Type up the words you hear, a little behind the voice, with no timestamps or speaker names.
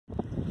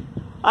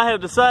I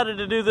have decided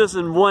to do this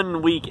in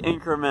 1 week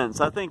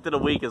increments. I think that a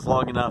week is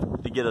long enough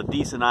to get a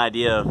decent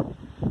idea of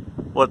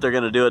what they're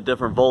going to do at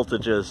different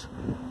voltages.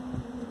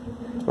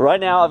 Right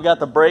now I've got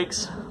the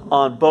brakes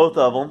on both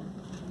of them,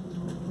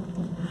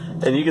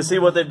 and you can see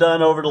what they've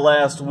done over the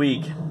last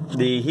week.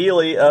 The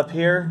Heli up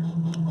here,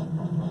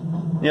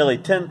 nearly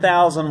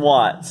 10,000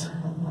 watts.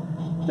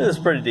 This is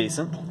pretty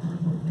decent.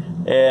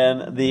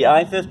 And the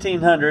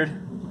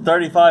i1500,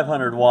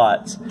 3,500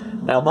 watts.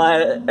 Now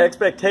my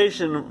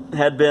expectation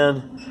had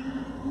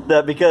been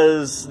that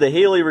because the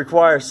Heli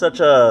requires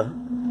such a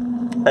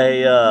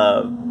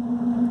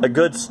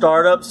good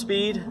startup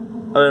speed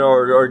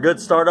or a good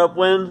startup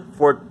wind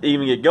for it to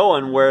even get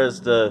going,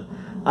 whereas the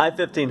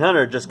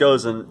i1500 just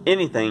goes in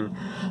anything,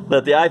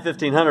 that the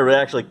i1500 would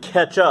actually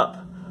catch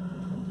up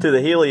to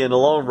the Heli in the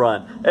long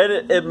run.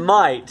 And it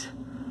might,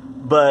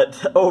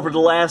 but over the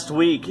last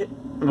week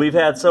we've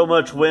had so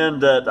much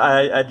wind that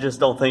I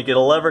just don't think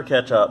it'll ever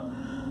catch up.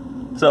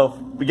 So if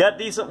we got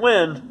decent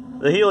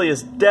wind, the Heli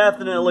is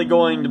definitely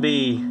going to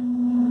be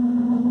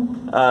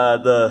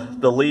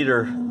the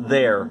leader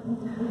there.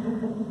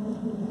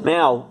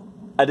 Now,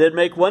 I did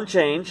make one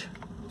change.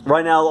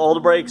 Right now all the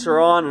brakes are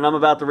on and I'm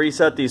about to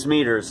reset these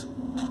meters.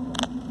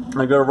 I'm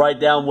going to write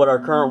down what our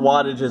current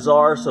wattages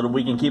are so that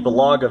we can keep a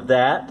log of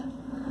that.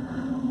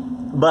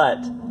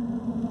 But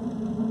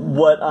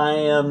what I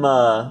am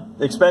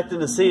expecting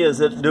to see is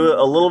it do it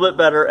a little bit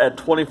better at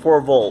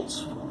 24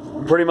 volts.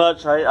 Pretty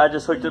much I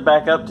just hooked it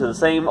back up to the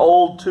same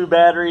old 2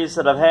 batteries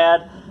that I've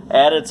had,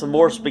 added some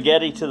more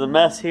spaghetti to the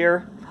mess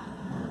here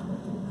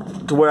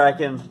to where I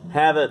can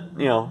have it,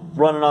 you know,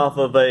 running off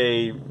of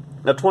a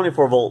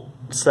 24 volt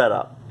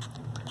setup.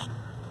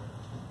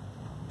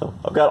 So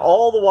I've got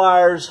all the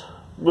wires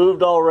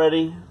moved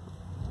already.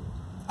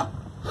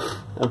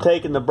 I'm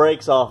taking the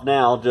brakes off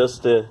now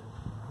just to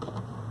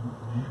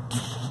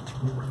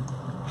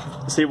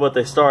see what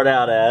they start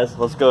out as.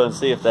 Let's go and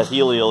see if that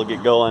Heli will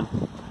get going.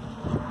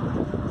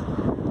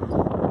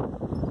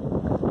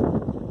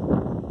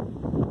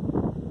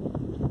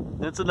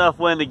 It's enough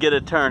wind to get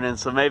it turning,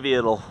 so maybe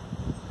it'll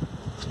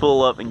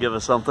spool up and give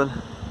us something.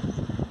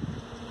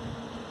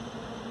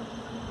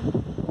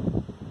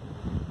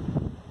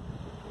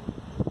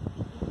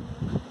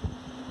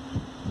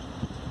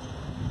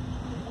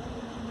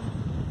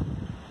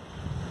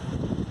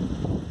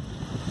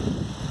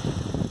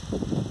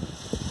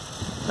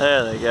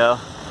 There they go.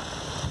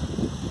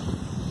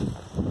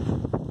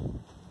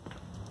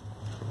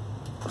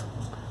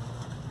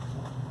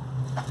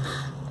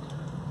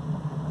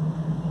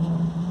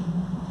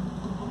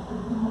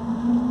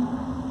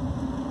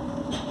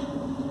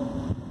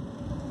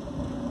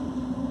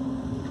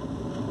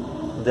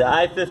 The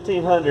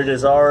i1500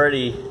 is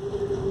already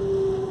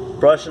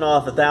brushing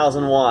off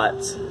 1,000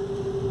 watts.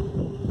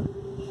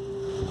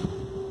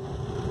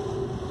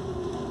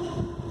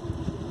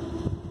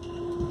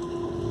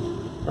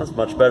 That's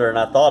much better than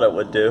I thought it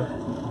would do.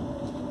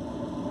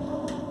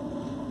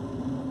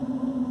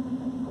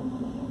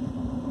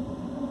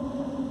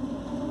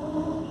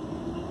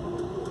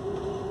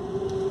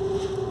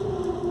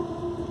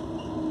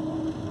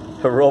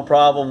 The real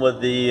problem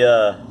with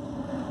the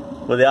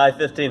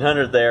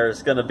i1500 there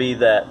is going to be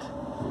that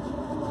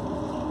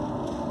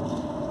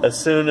as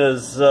soon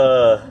as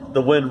the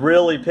wind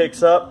really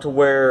picks up to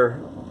where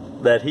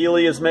that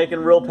Heli is making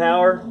real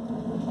power,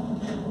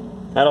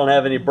 I don't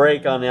have any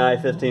brake on the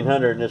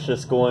i1500 and it's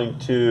just going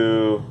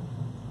to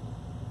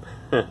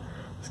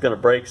it's going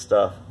to break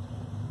stuff.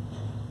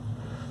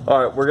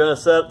 Alright, we're going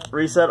to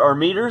reset our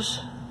meters.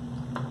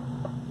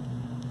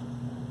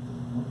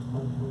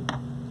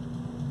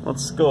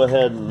 Let's go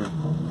ahead and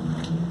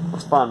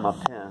let's find my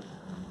pen.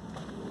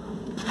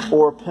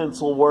 Or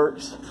pencil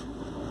works,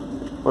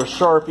 or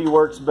Sharpie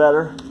works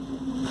better.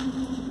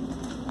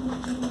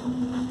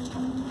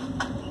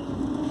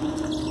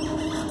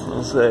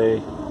 Let's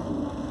say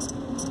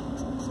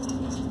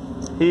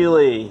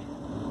Heli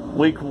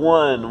week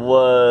 1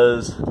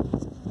 was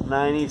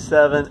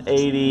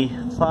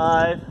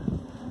 97.85.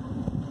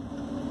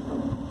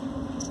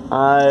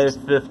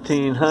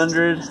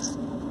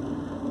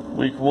 i1500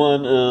 week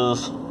 1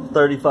 is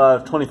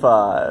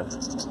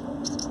 35.25.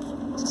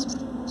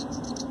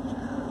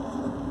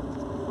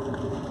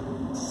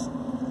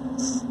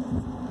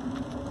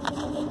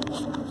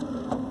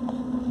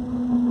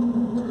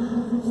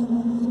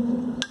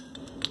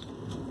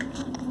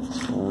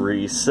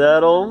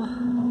 Resettle.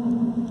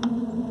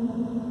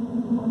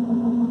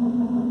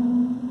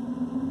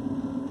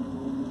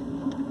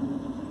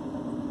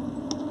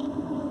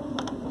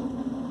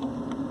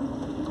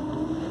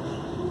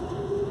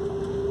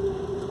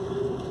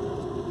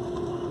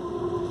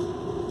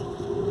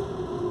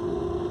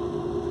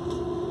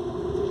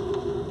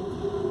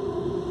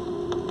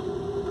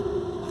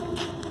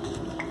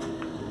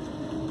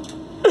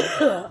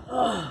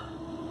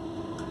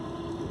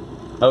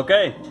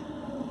 Okay,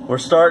 we're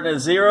starting at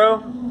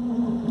 0.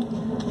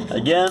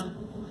 Again,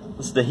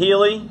 this is the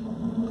Heli.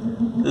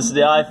 This is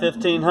the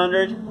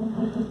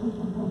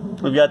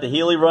i1500. We've got the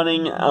Heli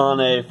running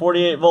on a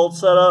 48 volt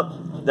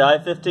setup. the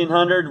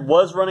i1500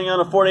 was running on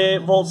a 48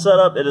 volt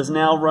setup. It is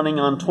now running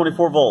on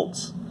 24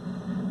 volts.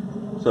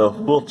 So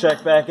we'll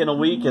check back in a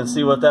week and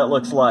see what that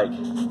looks like.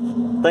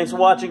 Thanks for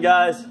watching,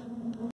 guys.